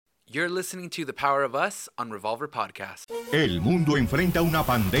You're listening to The Power of Us on Revolver Podcast. El mundo enfrenta una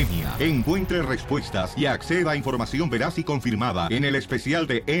pandemia. Encuentre respuestas y acceda a información veraz y confirmada en el especial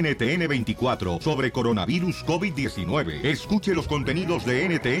de NTN 24 sobre coronavirus COVID-19. Escuche los contenidos de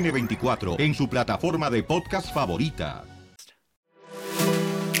NTN 24 en su plataforma de podcast favorita.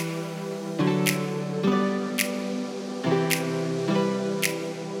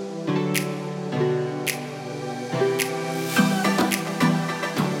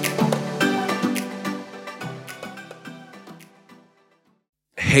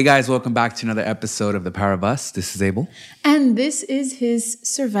 Hey guys, welcome back to another episode of The Power of Us. This is Abel. And this is his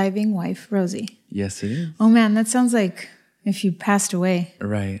surviving wife, Rosie. Yes, it is. Oh man, that sounds like if you passed away.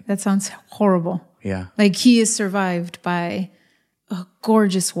 Right. That sounds horrible. Yeah. Like he is survived by a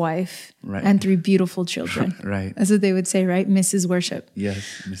gorgeous wife and 3 beautiful children. Right. That's what they would say, right? Mrs. Worship.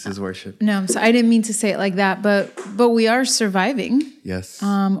 Yes, Mrs. Worship. No, so I didn't mean to say it like that, but we are surviving. Yes.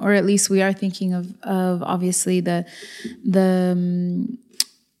 Or at least we are thinking of obviously the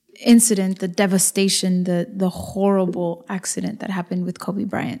incident, the devastation, the horrible accident that happened with Kobe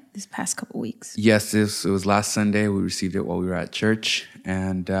Bryant this past couple weeks. Yes, it was last Sunday. We received it while we were at church,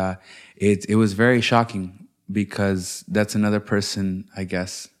 and it was very shocking because that's another person, I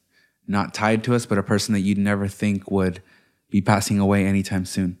guess, not tied to us, but a person that you'd never think would be passing away anytime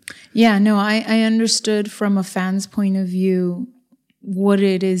soon. Yeah, no, I understood from a fan's point of view what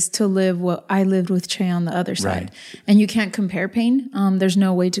it is to live what I lived with Che on the other side. Right. And you can't compare pain. There's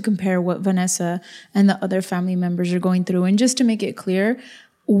no way to compare what Vanessa and the other family members are going through. And just to make it clear,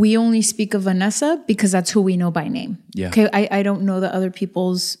 we only speak of Vanessa because that's who we know by name. Yeah. Okay. I don't know the other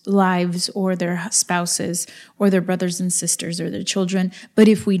people's lives or their spouses or their brothers and sisters or their children. But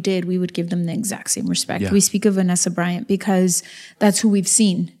if we did, we would give them the exact same respect. Yeah. We speak of Vanessa Bryant because that's who we've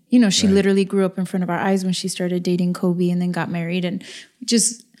seen. You know, she literally grew up in front of our eyes when she started dating Kobe and then got married. And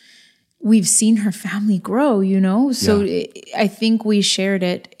just, we've seen her family grow, you know? So I think we shared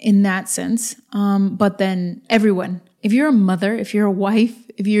it in that sense. But then everyone, if you're a mother, if you're a wife,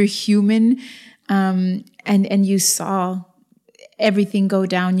 if you're a human, and you saw everything go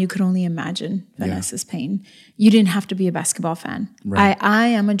down, you could only imagine Vanessa's pain. You didn't have to be a basketball fan. Right. I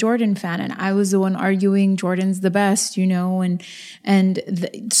am a Jordan fan, and I was the one arguing Jordan's the best, you know,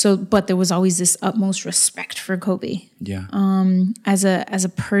 but there was always this utmost respect for Kobe. Yeah. As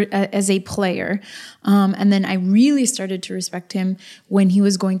a player, and then I really started to respect him when he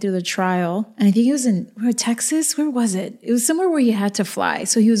was going through the trial, and I think he was in Texas. Where was it? It was somewhere where he had to fly.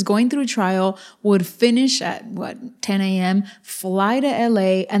 So he was going through trial, would finish at 10 a.m., fly to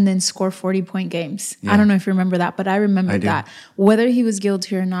LA, and then score 40-point games. Yeah. I don't know if you remember that, but I remember that. Whether he was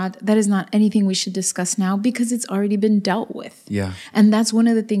guilty or not, that is not anything we should discuss now because it's already been dealt with. Yeah. And that's one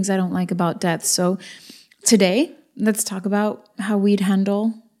of the things I don't like about death. So today, let's talk about how we'd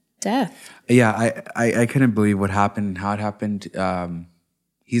handle death. Yeah, I couldn't believe what happened and how it happened.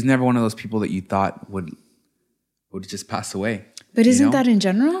 He's never one of those people that you thought would just pass away. But isn't that in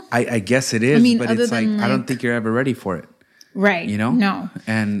general? I guess it is, I mean, but it's like, I don't think you're ever ready for it. Right. You know? No.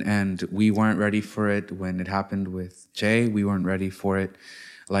 And we weren't ready for it when it happened with Jay. We weren't ready for it.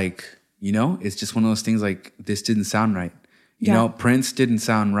 Like, you know, it's just one of those things like, this didn't sound right. You know, Prince didn't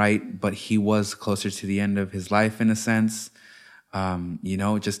sound right, but he was closer to the end of his life in a sense. You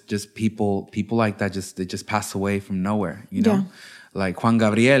know, just people like that, they just pass away from nowhere, you know? Like Juan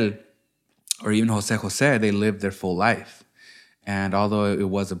Gabriel or even Jose, they lived their full life. And although it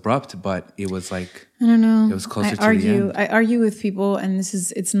was abrupt, but it was like, I don't know. It was closer to the end. I argue with people, and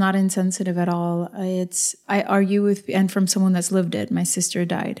it's not insensitive at all. I argue with, and from someone that's lived it. My sister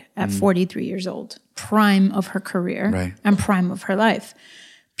died at 43 years old, prime of her career and prime of her life.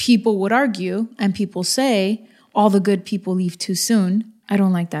 People would argue, and people say, all the good people leave too soon. I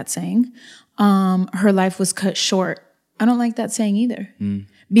don't like that saying. Her life was cut short. I don't like that saying either.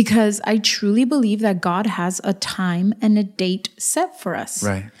 Because I truly believe that God has a time and a date set for us.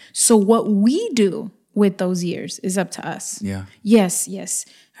 Right. So what we do with those years is up to us. Yeah. Yes.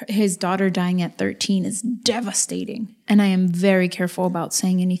 His daughter dying at 13 is devastating. And I am very careful about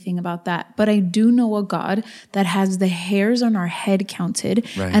saying anything about that. But I do know a God that has the hairs on our head counted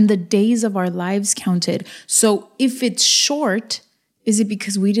and the days of our lives counted. So if it's short, is it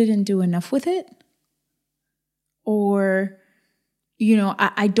because we didn't do enough with it? Or, you know,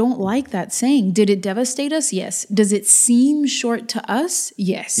 I don't like that saying. Did it devastate us? Yes. Does it seem short to us?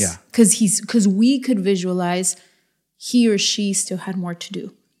 Yes. Yeah. Because we could visualize he or she still had more to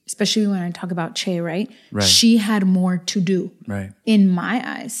do. Especially when I talk about Che, right? She had more to do in my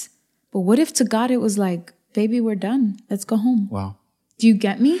eyes. But what if to God it was like, baby, we're done. Let's go home. Wow. Do you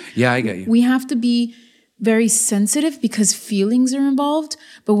get me? Yeah, I get you. We have to be very sensitive because feelings are involved.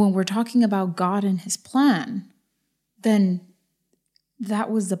 But when we're talking about God and his plan, then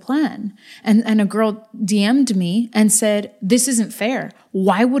that was the plan. And a girl DM'd me and said, this isn't fair.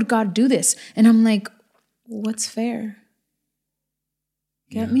 Why would God do this? And I'm like, what's fair?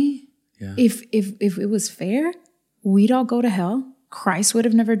 Get me? Yeah. If it was fair, we'd all go to hell. Christ would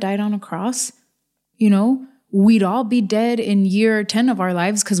have never died on a cross. You know, we'd all be dead in year 10 of our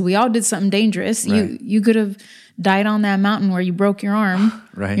lives because we all did something dangerous. Right. You could have died on that mountain where you broke your arm.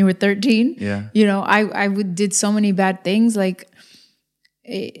 Right. You were 13. Yeah. You know, I did so many bad things, like,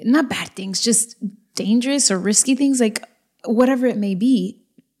 not bad things, just dangerous or risky things, like whatever it may be.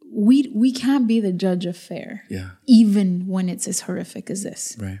 We can't be the judge of fair. Yeah. Even when it's as horrific as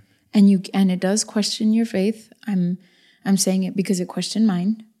this. Right. And it does question your faith. I'm saying it because it questioned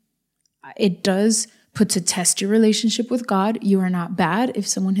mine. It does put to test your relationship with God. You are not bad if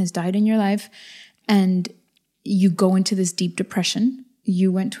someone has died in your life and you go into this deep depression.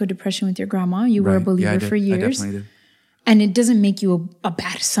 You went to a depression with your grandma. You were a believer for years. I definitely did. And it doesn't make you a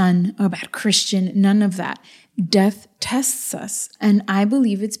bad son, a bad Christian, none of that. Death tests us. And I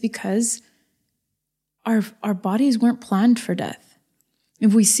believe it's because our bodies weren't planned for death.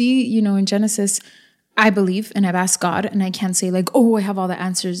 If we see, you know, in Genesis, I believe, and I've asked God, and I can't say like, oh, I have all the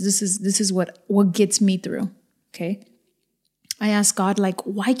answers. This is what gets me through. Okay. I ask God, like,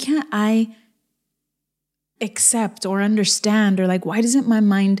 why can't I accept or understand, or like, why doesn't my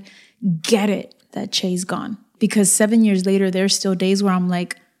mind get it that Che's gone? Because 7 years later, there's still days where I'm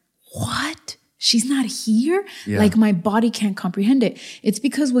like, what? She's not here? Yeah. Like my body can't comprehend it. It's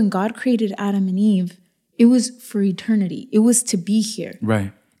because when God created Adam and Eve, it was for eternity. It was to be here.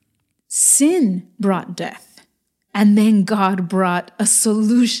 Right. Sin brought death. And then God brought a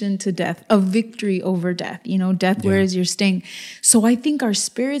solution to death, a victory over death. You know, death, where is your sting? So I think our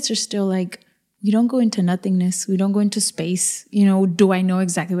spirits are still like, we don't go into nothingness. We don't go into space. You know, do I know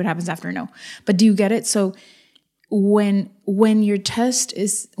exactly what happens after? No. But do you get it? So when your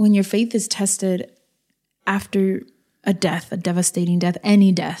faith is tested after a death, a devastating death,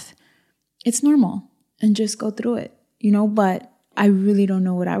 any death, it's normal, and just go through it, you know. But I really don't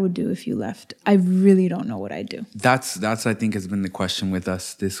know what I would do if you left. I really don't know what I'd do. That's I think has been the question with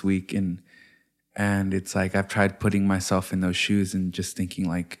us this week, and it's like I've tried putting myself in those shoes and just thinking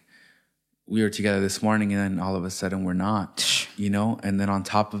like, we were together this morning and then all of a sudden we're not, you know. And then on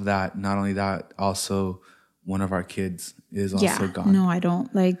top of that, not only that, also one of our kids is also gone. No, I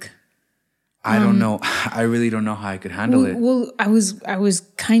don't like. I don't know. I really don't know how I could handle it. Well, I was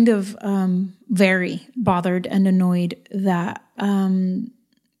kind of very bothered and annoyed that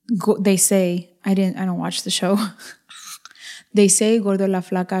they say I don't watch the show. They say Gordo La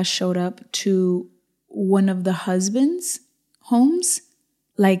Flaca showed up to one of the husband's homes,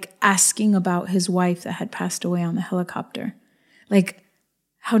 like asking about his wife that had passed away on the helicopter. Like,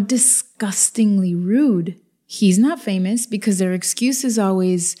 how disgustingly rude. He's not famous because their excuse is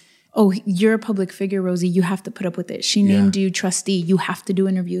always, oh, you're a public figure, Rosie. You have to put up with it. She named you trustee. You have to do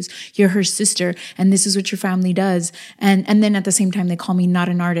interviews. You're her sister. And this is what your family does. And then at the same time, they call me not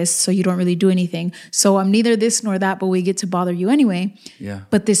an artist. So you don't really do anything. So I'm neither this nor that, but we get to bother you anyway. Yeah.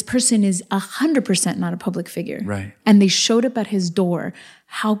 But this person is 100% not a public figure. Right. And they showed up at his door.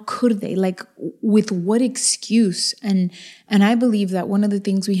 How could they? Like, with what excuse? And I believe that one of the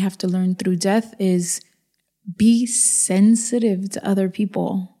things we have to learn through death is be sensitive to other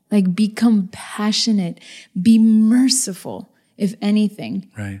people. Like, be compassionate, be merciful, if anything.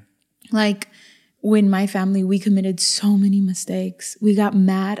 Right. Like, when my family, we committed so many mistakes. We got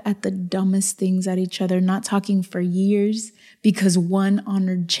mad at the dumbest things at each other, not talking for years because one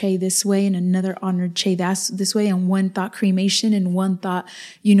honored Che this way and another honored Che this way. And one thought cremation and one thought,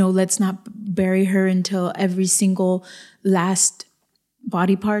 you know, let's not bury her until every single last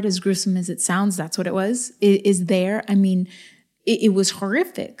body part, as gruesome as it sounds, that's what it was, is there. I mean, it was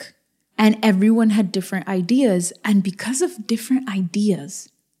horrific. And everyone had different ideas. And because of different ideas,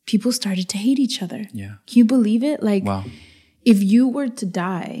 people started to hate each other. Yeah. Can you believe it? Like, wow. If you were to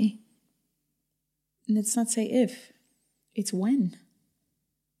die, let's not say if, it's when.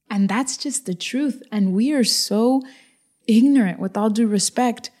 And that's just the truth. And we are so ignorant, with all due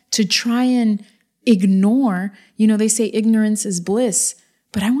respect, to try and ignore. You know, they say ignorance is bliss,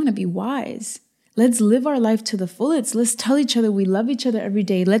 but I want to be wise. Let's live our life to the fullest. Let's tell each other we love each other every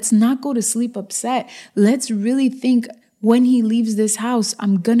day. Let's not go to sleep upset. Let's really think, when he leaves this house,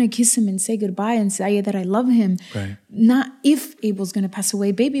 I'm going to kiss him and say goodbye and say that I love him. Right. Not if Abel's going to pass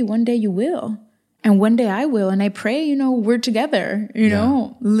away. Baby, one day you will. And one day I will. And I pray, you know, we're together, you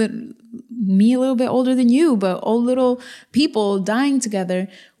know, me a little bit older than you, but old little people dying together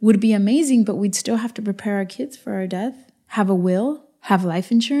would be amazing, but we'd still have to prepare our kids for our death, have a will, have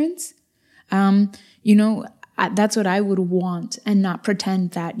life insurance. That's what I would want, and not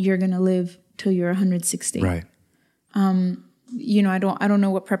pretend that you're going to live till you're 160. Right. I don't know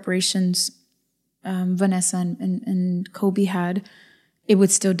what preparations Vanessa and Kobe had. It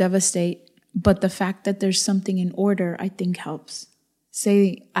would still devastate. But the fact that there's something in order, I think helps.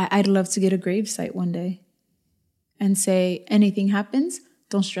 Say, I'd love to get a gravesite one day and say, anything happens,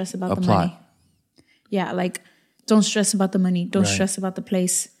 don't stress about the money. Yeah, like, don't stress about the money. Don't stress about the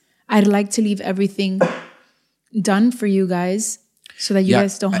place. I'd like to leave everything done for you guys so that you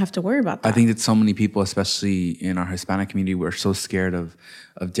guys don't have to worry about that. I think that so many people, especially in our Hispanic community, we're so scared of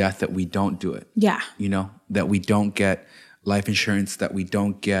death that we don't do it. Yeah. That we don't get life insurance, that we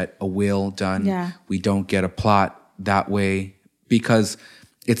don't get a will done. Yeah. We don't get a plot that way, because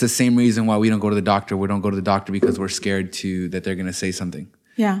it's the same reason why we don't go to the doctor. We don't go to the doctor because we're scared that they're going to say something.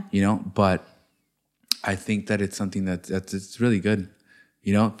 Yeah. But I think that it's something that's it's really good,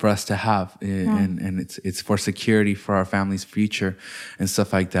 for us to have, and it's for security for our family's future and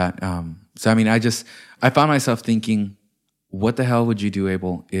stuff like that. So I mean, I found myself thinking, what the hell would you do,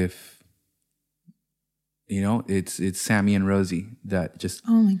 Abel, if it's Sammy and Rosie that just,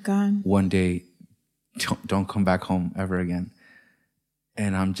 oh my God, one day don't come back home ever again.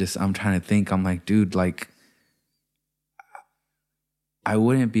 And I'm trying to think, I'm like, dude, like, I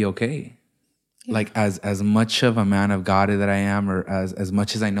wouldn't be okay. Yeah. Like, as much of a man of God that I am, or as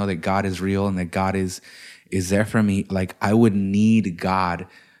much as I know that God is real and that God is there for me, like, I would need God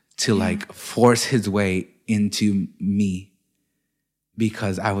to like force his way into me,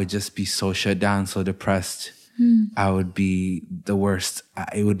 because I would just be so shut down, so depressed. I would be the worst.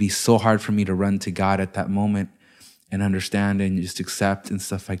 It would be so hard for me to run to God at that moment and understand and just accept and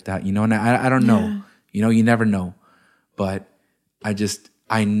stuff like that, and I don't know, you never know, but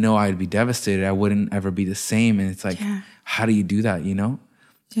I know I'd be devastated. I wouldn't ever be the same. And it's like, how do you do that, Yeah.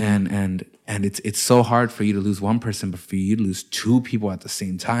 And it's so hard for you to lose one person, but for you to lose two people at the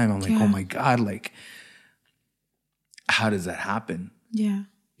same time. I'm like, oh my God, like, how does that happen? Yeah.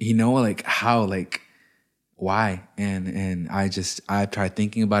 Like, how, like, why? And I've tried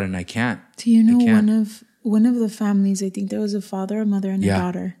thinking about it and I can't. Do you know one of the families, I think there was a father, a mother, and a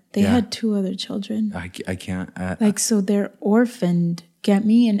daughter. They had two other children. I can't. So they're orphaned. Get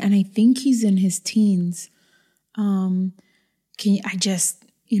me? And I think he's in his teens. I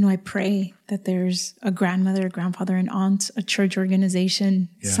pray that there's a grandmother, a grandfather, an aunt, a church organization,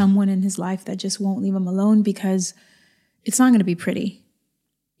 someone in his life that just won't leave him alone, because it's not going to be pretty.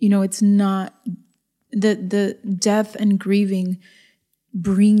 It's not, the death and grieving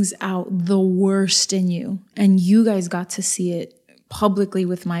brings out the worst in you. And you guys got to see it publicly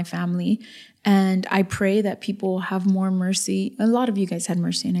with my family. And I pray that people have more mercy. A lot of you guys had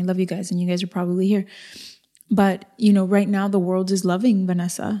mercy, and I love you guys, and you guys are probably here. But, right now the world is loving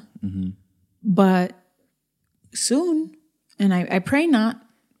Vanessa. Mm-hmm. But soon, and I pray not,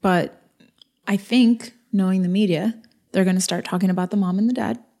 but I think, knowing the media, they're going to start talking about the mom and the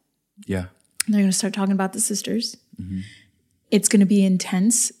dad. Yeah. And they're going to start talking about the sisters. Mm-hmm. It's going to be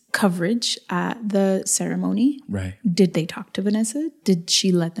intense coverage at the ceremony. Right. Did they talk to Vanessa? Did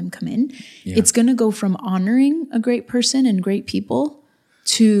she let them come in? Yeah. It's going to go from honoring a great person and great people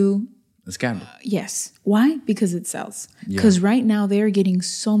to a scandal. Yes. Why? Because it sells. Because right now they are getting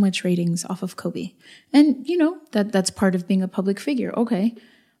so much ratings off of Kobe. And that's part of being a public figure. Okay.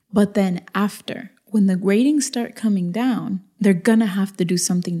 But then after, when the ratings start coming down, they're going to have to do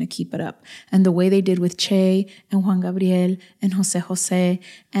something to keep it up. And the way they did with Che and Juan Gabriel and Jose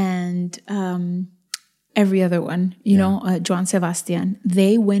and every other one, Joan Sebastian,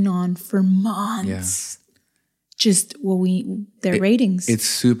 they went on for months. Their ratings. It's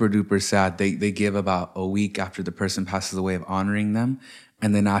super duper sad. They give about a week after the person passes away of honoring them.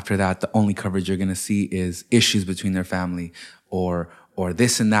 And then after that, the only coverage you're going to see is issues between their family, or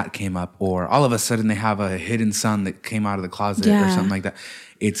this and that came up, or all of a sudden they have a hidden son that came out of the closet or something like that.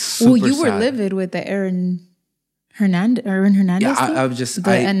 It's super sad. Well, you were livid with the Aaron Hernandez Yeah, thing? I was just...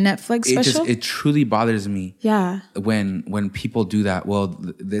 and Netflix special? It truly bothers me. Yeah. When people do that. Well,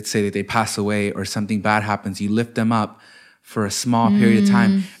 let's say that they pass away or something bad happens. You lift them up for a small period of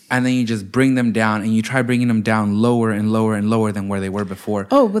time, and then you just bring them down, and you try bringing them down lower and lower and lower than where they were before.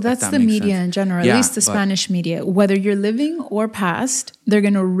 Oh, but that's the media in general, at least the Spanish media. Whether you're living or past, they're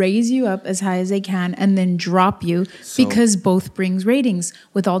going to raise you up as high as they can and then drop you, because both brings ratings.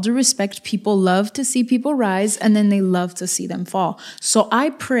 With all due respect, people love to see people rise, and then they love to see them fall. So I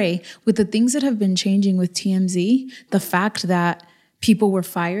pray, with the things that have been changing with TMZ, the fact that people were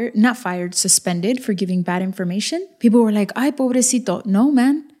suspended for giving bad information. People were like, ay, pobrecito. No,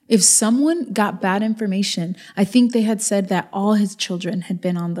 man. If someone got bad information, I think they had said that all his children had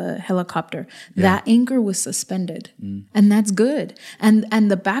been on the helicopter. Yeah. That anchor was suspended. And that's good. And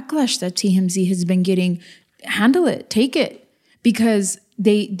the backlash that TMZ has been getting, handle it, take it. Because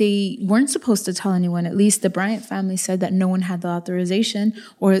they weren't supposed to tell anyone. At least the Bryant family said that no one had the authorization.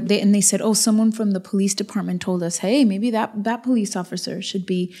 They said, oh, someone from the police department told us, hey, maybe that police officer should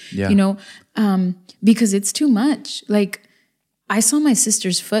be, because it's too much. Like, I saw my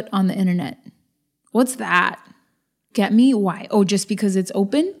sister's foot on the internet. What's that? Get me? Why? Oh, just because it's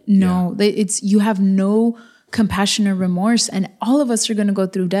open? No, you have no compassion or remorse, and all of us are going to go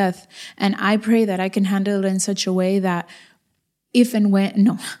through death. And I pray that I can handle it in such a way that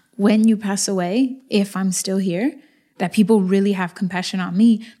when you pass away, if I'm still here, that people really have compassion on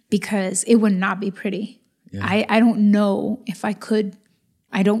me, because it would not be pretty. Yeah. I don't know if I could.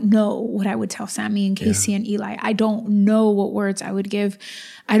 I don't know what I would tell Sammy and Casey and Eli. I don't know what words I would give.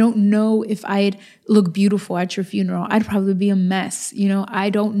 I don't know if I'd look beautiful at your funeral. I'd probably be a mess. I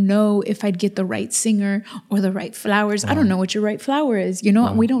don't know if I'd get the right singer or the right flowers. Wow. I don't know what your right flower is.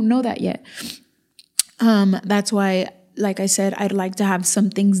 Wow. We don't know that yet. That's why, like I said, I'd like to have some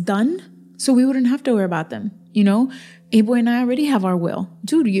things done so we wouldn't have to worry about them. A-Boy and I already have our will.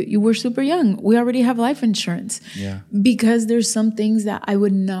 Dude, you were super young. We already have life insurance. Yeah. Because there's some things that I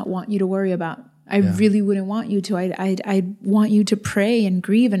would not want you to worry about. I really wouldn't want you to. I want you to pray and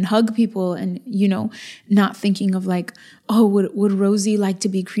grieve and hug people and, not thinking of like, oh, would Rosie like to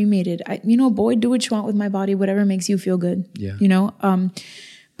be cremated? Boy, do what you want with my body, whatever makes you feel good. Yeah.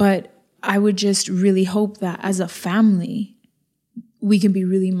 But I would just really hope that as a family, we can be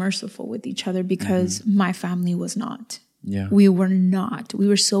really merciful with each other, because my family was not. Yeah. We were not. We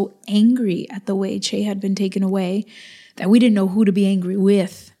were so angry at the way Che had been taken away that we didn't know who to be angry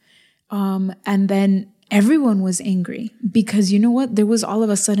with. And then everyone was angry because you know what? There was all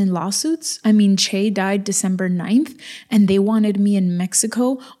of a sudden lawsuits. I mean, Che died December 9th and they wanted me in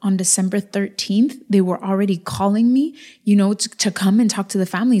Mexico on December 13th. They were already calling me, to come and talk to the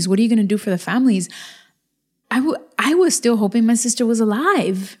families. What are you going to do for the families? I was still hoping my sister was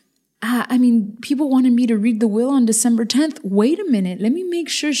alive. People wanted me to read the will on December 10th. Wait a minute. Let me make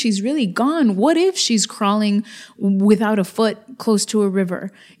sure she's really gone. What if she's crawling without a foot close to a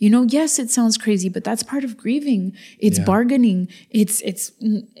river? Yes, it sounds crazy, but that's part of grieving. It's bargaining. It's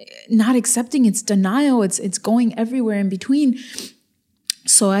not accepting. It's denial. It's going everywhere in between.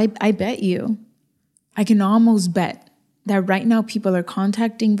 So I bet you, I can almost bet that right now people are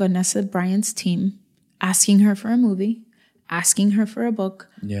contacting Vanessa Bryant's team, asking her for a movie, asking her for a book,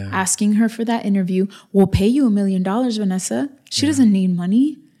 asking her for that interview. We'll pay you $1 million, Vanessa. She doesn't need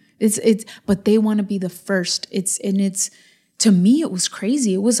money. But they want to be the first. To me, it was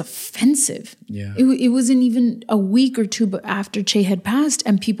crazy. It was offensive. Yeah. It wasn't even a week or two after Che had passed,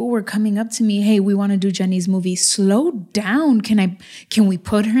 and people were coming up to me, hey, we want to do Jenny's movie. Slow down. Can we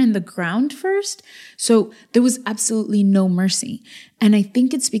put her in the ground first? So there was absolutely no mercy. And I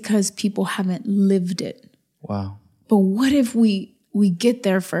think it's because people haven't lived it. Wow. But what if we get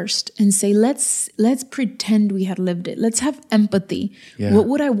there first and say, let's pretend we had lived it. Let's have empathy. Yeah. What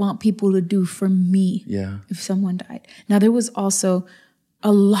would I want people to do for me if someone died? Now, there was also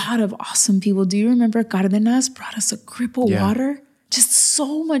a lot of awesome people. Do you remember Cardenas brought us a grip of water? Just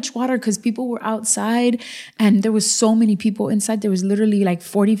so much water because people were outside and there was so many people inside. There was literally like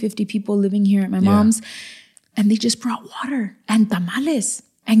 40, 50 people living here at my mom's. And they just brought water and tamales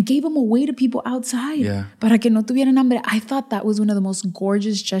and gave them away to people outside. Para que no tuvieran hambre. I thought that was one of the most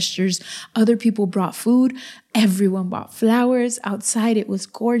gorgeous gestures. Other people brought food. Everyone brought flowers outside. It was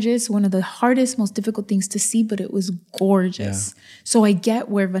gorgeous. One of the hardest, most difficult things to see, but it was gorgeous. Yeah. So I get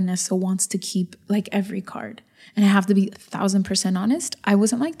where Vanessa wants to keep like every card. And I have to be 1,000% honest. I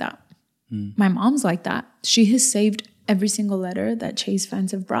wasn't like that. My mom's like that. She has saved every single letter that Che's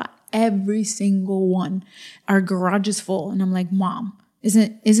fans have brought. Every single one. Our garage is full. And I'm like, Mom,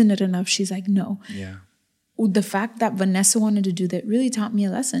 isn't it enough? She's like, no. Yeah. The fact that Vanessa wanted to do that really taught me a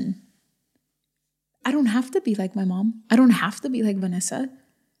lesson. I don't have to be like my mom. I don't have to be like Vanessa,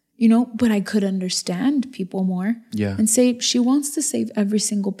 but I could understand people more and say, she wants to save every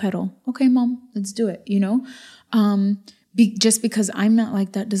single petal. Okay, Mom, let's do it. Just because I'm not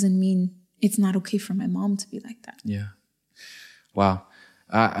like that doesn't mean it's not okay for my mom to be like that. Yeah. Wow.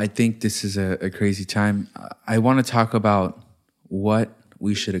 I think this is a crazy time. I want to talk about what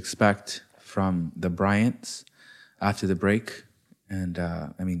we should expect from the Bryants after the break. And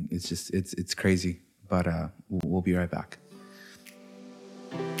it's crazy, but we'll be right back.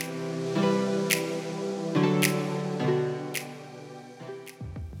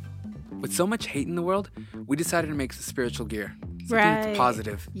 so much hate in the world, we decided to make the spiritual gear. Something Right.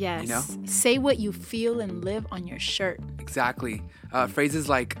 positive. Yes. You know? Say what you feel and live on your shirt. Exactly. Phrases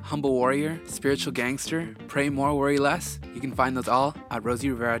like humble warrior, spiritual gangster, pray more, worry less. You can find those all at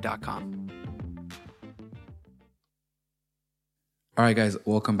rosierivera.com. All right, guys,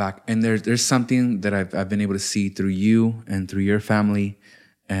 welcome back. And there's something that I've been able to see through you and through your family,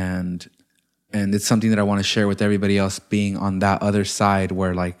 and it's something that I want to share with everybody else, being on that other side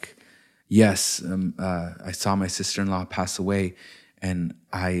where, like, yes, I saw my sister-in-law pass away, and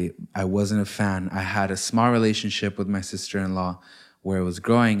I wasn't a fan. I had a small relationship with my sister-in-law where it was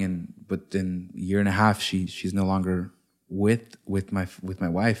growing, but in a year and a half, she's no longer with my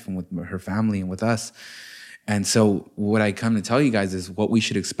wife and with her family and with us. And so what I come to tell you guys is what we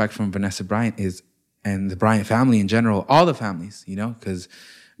should expect from Vanessa Bryant and the Bryant family in general, all the families, you know, because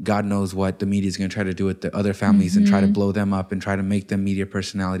God knows what the media is going to try to do with the other families and try to blow them up and try to make them media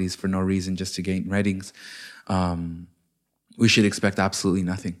personalities for no reason, just to gain ratings. We should expect absolutely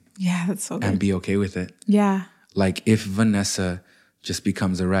nothing. Yeah, that's so good. And be okay with it. Yeah. Like if Vanessa just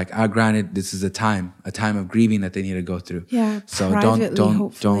becomes a wreck, granted, this is a time of grieving that they need to go through. Yeah. So privately,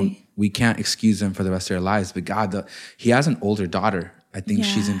 don't. We can't excuse them for the rest of their lives. But God, he has an older daughter. I think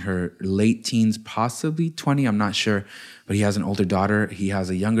she's in her late teens, possibly 20. I'm not sure. But he has an older daughter. He has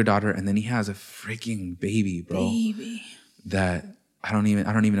a younger daughter. And then he has a freaking baby, bro. That I don't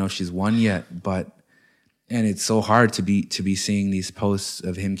even know if she's one yet. And it's so hard to be seeing these posts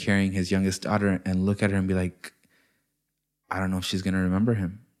of him carrying his youngest daughter and look at her and be like, I don't know if she's going to remember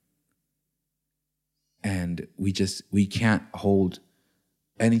him. And we can't hold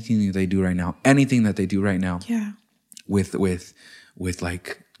anything that they do right now, with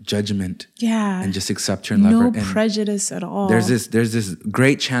like judgment, and just accept her and love her. No prejudice at all. There's this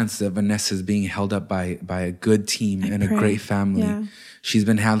great chance that Vanessa is being held up by a good team and a great family. Yeah. She's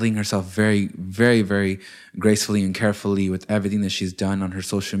been handling herself very, very, very gracefully and carefully with everything that she's done on her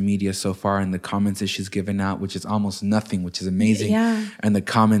social media so far, and the comments that she's given out, which is almost nothing, which is amazing. Yeah. And the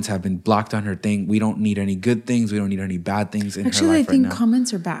comments have been blocked on her thing. We don't need any good things. We don't need any bad things in her life right now. Actually, I think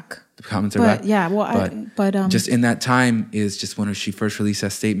comments are back. The comments are back. Yeah, well, just in that time is just when she first released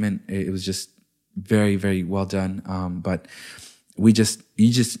that statement. It was just very, very well done. But we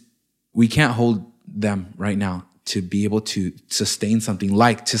can't hold them right now to be able to sustain something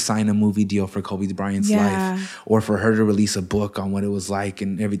like to sign a movie deal for Kobe Bryant's life, or for her to release a book on what it was like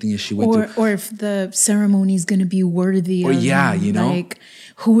and everything that she went through. Or if the ceremony is going to be worthy of, you know, like,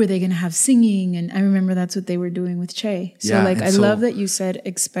 who are they going to have singing? And I remember that's what they were doing with Che. So I love that you said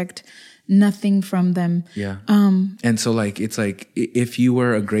expect nothing from them. Yeah. And so like, it's like if you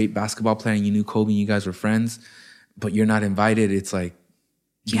were a great basketball player and you knew Kobe and you guys were friends, but you're not invited, it's like,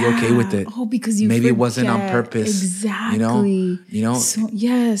 be okay with it. Oh, because maybe it wasn't on purpose. Exactly. You know. So,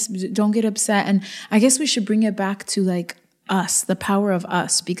 yes, don't get upset. And I guess we should bring it back to like us, the power of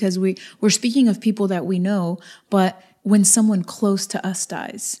us, because we're speaking of people that we know, but when someone close to us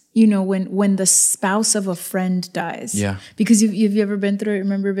dies, you know, when the spouse of a friend dies. Yeah. Because you've ever been through it?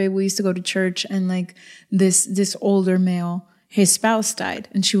 Remember, babe, we used to go to church and like this older male, his spouse died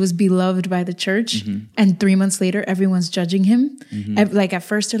and she was beloved by the church. Mm-hmm. And 3 months later, everyone's judging him. Mm-hmm. Like at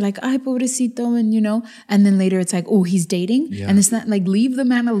first they're like, ay, pobrecito, and you know, and then later it's like, oh, he's dating. Yeah. And it's not like, leave the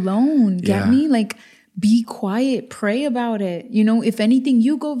man alone. Get me? Like, be quiet, pray about it. You know, if anything,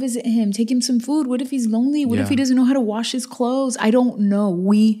 you go visit him, take him some food. What if he's lonely? What if he doesn't know how to wash his clothes? I don't know.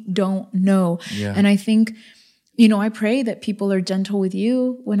 We don't know. Yeah. And I think, you know, I pray that people are gentle with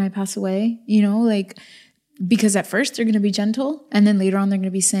you when I pass away, you know, like, because at first they're going to be gentle, and then later on they're going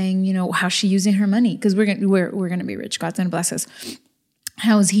to be saying, you know, how's she using her money? Because we're going to be rich. God's going to bless us.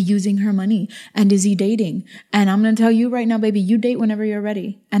 How is he using her money? And is he dating? And I'm going to tell you right now, baby, you date whenever you're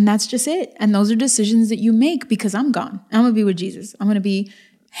ready. And that's just it. And those are decisions that you make, because I'm gone. I'm going to be with Jesus. I'm going to be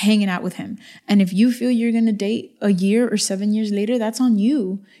hanging out with him. And if you feel you're going to date a year or 7 years later, that's on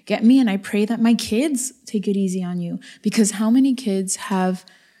you. Get me? And I pray that my kids take it easy on you, because how many kids have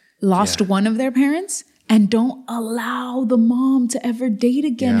lost one of their parents and don't allow the mom to ever date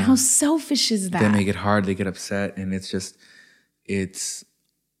again? How selfish is that? They make it hard. They get upset. And it's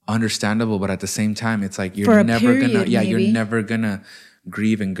understandable. But at the same time, it's like you're never going to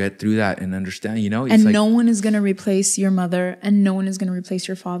grieve and get through that and understand, you know? It's and like, no one is going to replace your mother, and no one is going to replace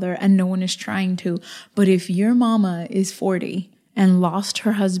your father, and no one is trying to. But if your mama is 40 and lost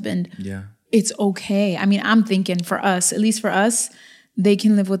her husband, it's okay. I mean, I'm thinking for us, at least for us, they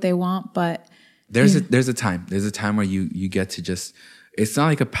can live what they want, but... There's a time where you get to just it's not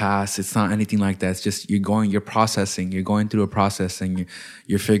like a pass. It's not anything like that. It's just you're processing. You're going through a process and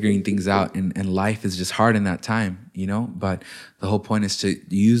you're figuring things out. And life is just hard in that time, you know? But the whole point is to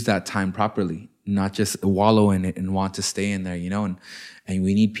use that time properly, not just wallow in it and want to stay in there, you know? And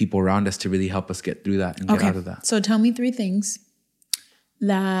we need people around us to really help us get through that and get out of that. So tell me 3 things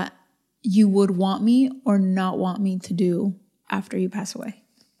that you would want me or not want me to do after you pass away.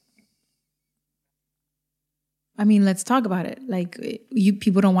 I mean, let's talk about it. Like, you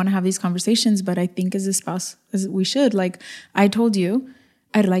people don't want to have these conversations, but I think as a spouse, we should. Like, I told you,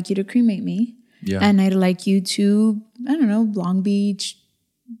 I'd like you to cremate me. Yeah. And I'd like you to, I don't know, Long Beach,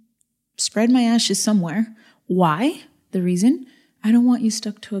 spread my ashes somewhere. Why? The reason? I don't want you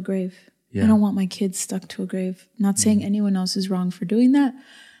stuck to a grave. Yeah. I don't want my kids stuck to a grave. Not saying anyone else is wrong for doing that,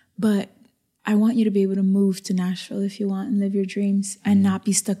 but I want you to be able to move to Nashville if you want and live your dreams and not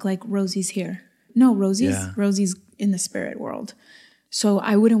be stuck like Rosie's here. No, Rosie's in the spirit world. So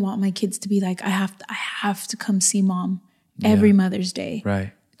I wouldn't want my kids to be like, I have to come see mom every Mother's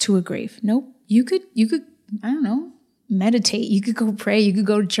Day to a grave. Nope. You could, I don't know, meditate. You could go pray. You could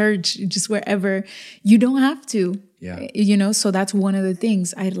go to church, just wherever. You don't have to. Yeah. You know, so that's one of the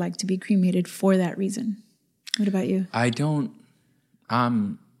things I'd like to be cremated for that reason. What about you? I don't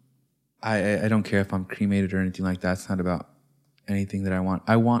care if I'm cremated or anything like that. It's not about anything that I want.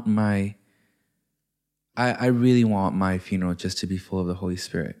 I really want my funeral just to be full of the Holy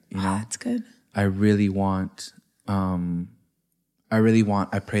Spirit, you know? That's good. I pray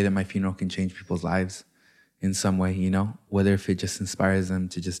that my funeral can change people's lives in some way, you know? Whether if it just inspires them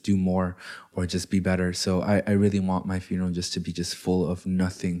to just do more or just be better. So I really want my funeral just to be just full of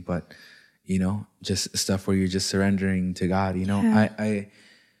nothing but, you know, just stuff where you're just surrendering to God, you know? Yeah.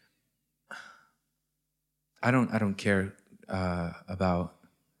 I don't care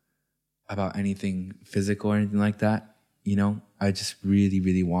about anything physical or anything like that, you know? I just really,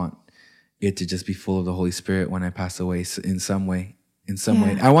 really want it to just be full of the Holy Spirit when I pass away in some way.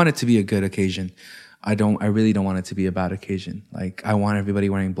 I want it to be a good occasion. I really don't want it to be a bad occasion. Like, I want everybody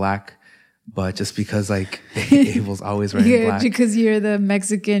wearing black, but just because like Abel's always wearing black. Because you're the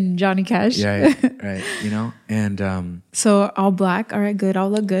Mexican Johnny Cash. Yeah, right. You know? And so all black, all right, good,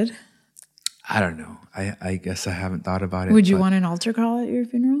 all look good. I don't know. I guess I haven't thought about it. Would you want an altar call at your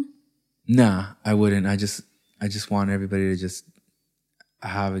funeral? Nah, I wouldn't. I just want everybody to just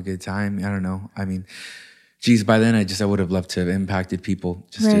have a good time. I don't know. I mean, geez, by then I would have loved to have impacted people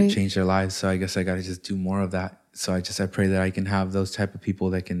just to change their lives. So I guess I got to just do more of that. So I pray that I can have those type of people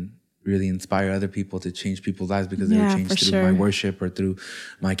that can really inspire other people to change people's lives because they were changed through my worship or through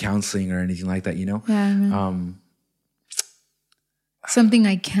my counseling or anything like that, you know? Yeah. Something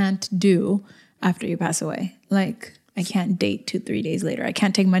I can't do after you pass away. Like, I can't date 2-3 days later. I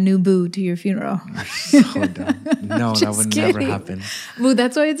can't take my new boo to your funeral. So dumb. No, that would never happen. Well,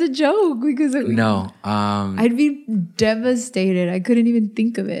 that's why it's a joke. Because I'd be devastated. I couldn't even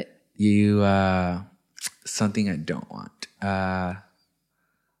think of it. Something I don't want.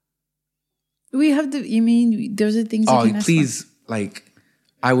 We have to. You mean those are things? Oh, please! Like,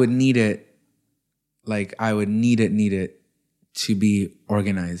 I would need it. Like, I would need it to be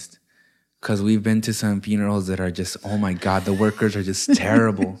organized. Because we've been to some funerals that are just, oh my God, the workers are just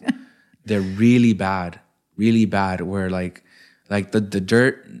terrible. They're really bad, where like the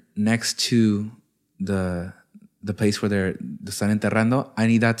dirt next to the place where they're están enterrando, I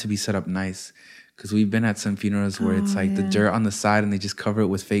need that to be set up nice. Because we've been at some funerals where it's like the dirt on the side and they just cover it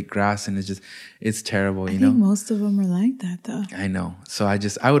with fake grass and it's terrible, you know? I think most of them are like that though. I know. So I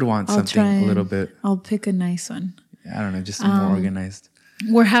would want something a little bit. I'll pick a nice one. I don't know, just more organized.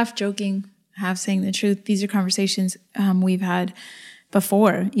 We're half joking, half saying the truth. These are conversations we've had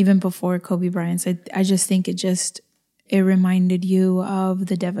before, even before Kobe Bryant. So I just think it reminded you of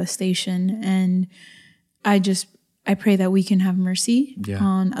the devastation. And I pray that we can have mercy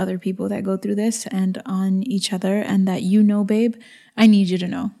on other people that go through this and on each other. And that, babe, I need you to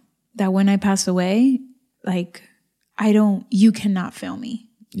know that when I pass away, like, you cannot fail me.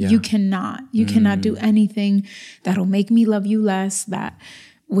 Yeah. You cannot do anything that'll make me love you less, that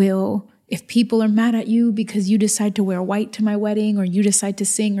will, if people are mad at you because you decide to wear white to my wedding, or you decide to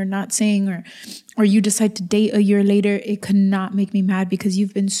sing or not sing, or you decide to date a year later, it could not make me mad because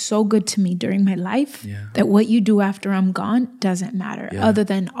you've been so good to me during my life that what you do after I'm gone doesn't matter. Other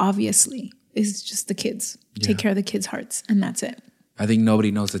than, obviously, it's just the kids. Take care of the kids' hearts, and that's it. I think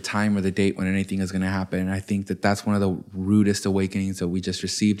nobody knows the time or the date when anything is going to happen. And I think that that's one of the rudest awakenings that we just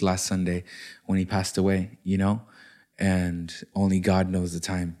received last Sunday when he passed away, and only God knows the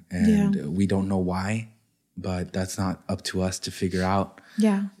time. And we don't know why, but that's not up to us to figure out.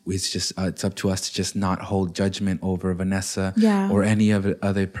 Yeah. It's just it's up to us to just not hold judgment over Vanessa Yeah. or any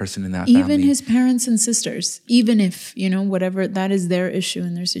other person in that Even family. his parents and sisters, even if, whatever, that is their issue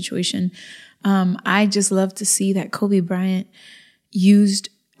and their situation. I just love to see that Kobe Bryant used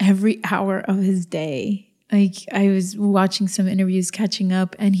every hour of his day. Like, I was watching some interviews catching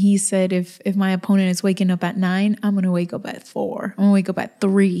up, and he said, if my opponent is waking up at 9, I'm going to wake up at 4. I'm going to wake up at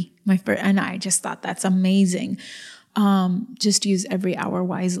 3. And I just thought that's amazing. Just use every hour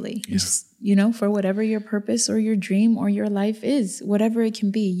wisely. Yeah. Just, for whatever your purpose or your dream or your life is, whatever it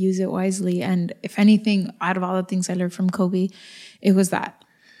can be, use it wisely. And if anything, out of all the things I learned from Kobe, it was that.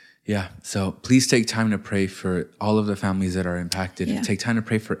 Yeah. So please take time to pray for all of the families that are impacted. Yeah. Take time to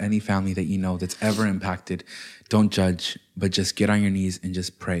pray for any family that you know that's ever impacted. Don't judge, but just get on your knees and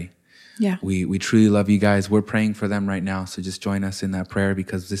just pray. Yeah. We truly love you guys. We're praying for them right now. So just join us in that prayer,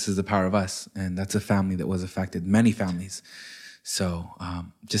 because this is the power of us. And that's a family that was affected, many families. So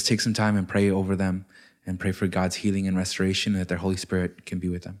just take some time and pray over them and pray for God's healing and restoration, and that their Holy Spirit can be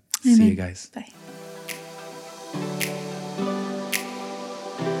with them. Amen. See you guys. Bye.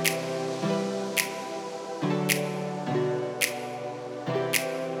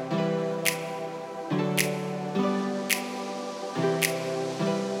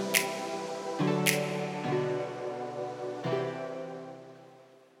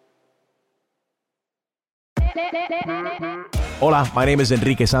 Hola, my name is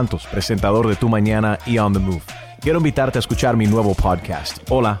Enrique Santos, presentador de Tu Mañana y On The Move. Quiero invitarte a escuchar mi nuevo podcast,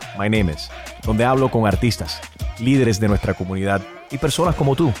 Hola, my name is, donde hablo con artistas, líderes de nuestra comunidad y personas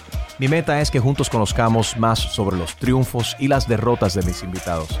como tú. Mi meta es que juntos conozcamos más sobre los triunfos y las derrotas de mis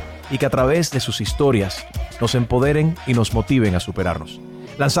invitados, y que a través de sus historias nos empoderen y nos motiven a superarnos.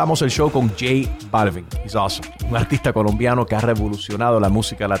 Lanzamos el show con J Balvin, he's awesome, un artista colombiano que ha revolucionado la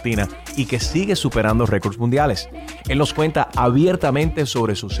música latina y que sigue superando récords mundiales. Él nos cuenta abiertamente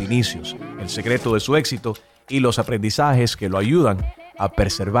sobre sus inicios, el secreto de su éxito y los aprendizajes que lo ayudan a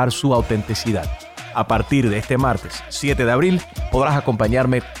preservar su autenticidad. A partir de este martes, 7 de abril, podrás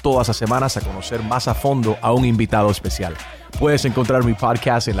acompañarme todas las semanas a conocer más a fondo a un invitado especial. Puedes encontrar mi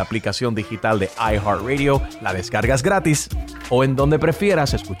podcast en la aplicación digital de iHeartRadio, la descargas gratis, o en donde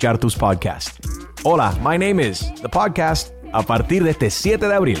prefieras escuchar tus podcasts. Hola, my name is, the podcast, a partir de este 7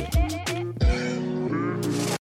 de abril.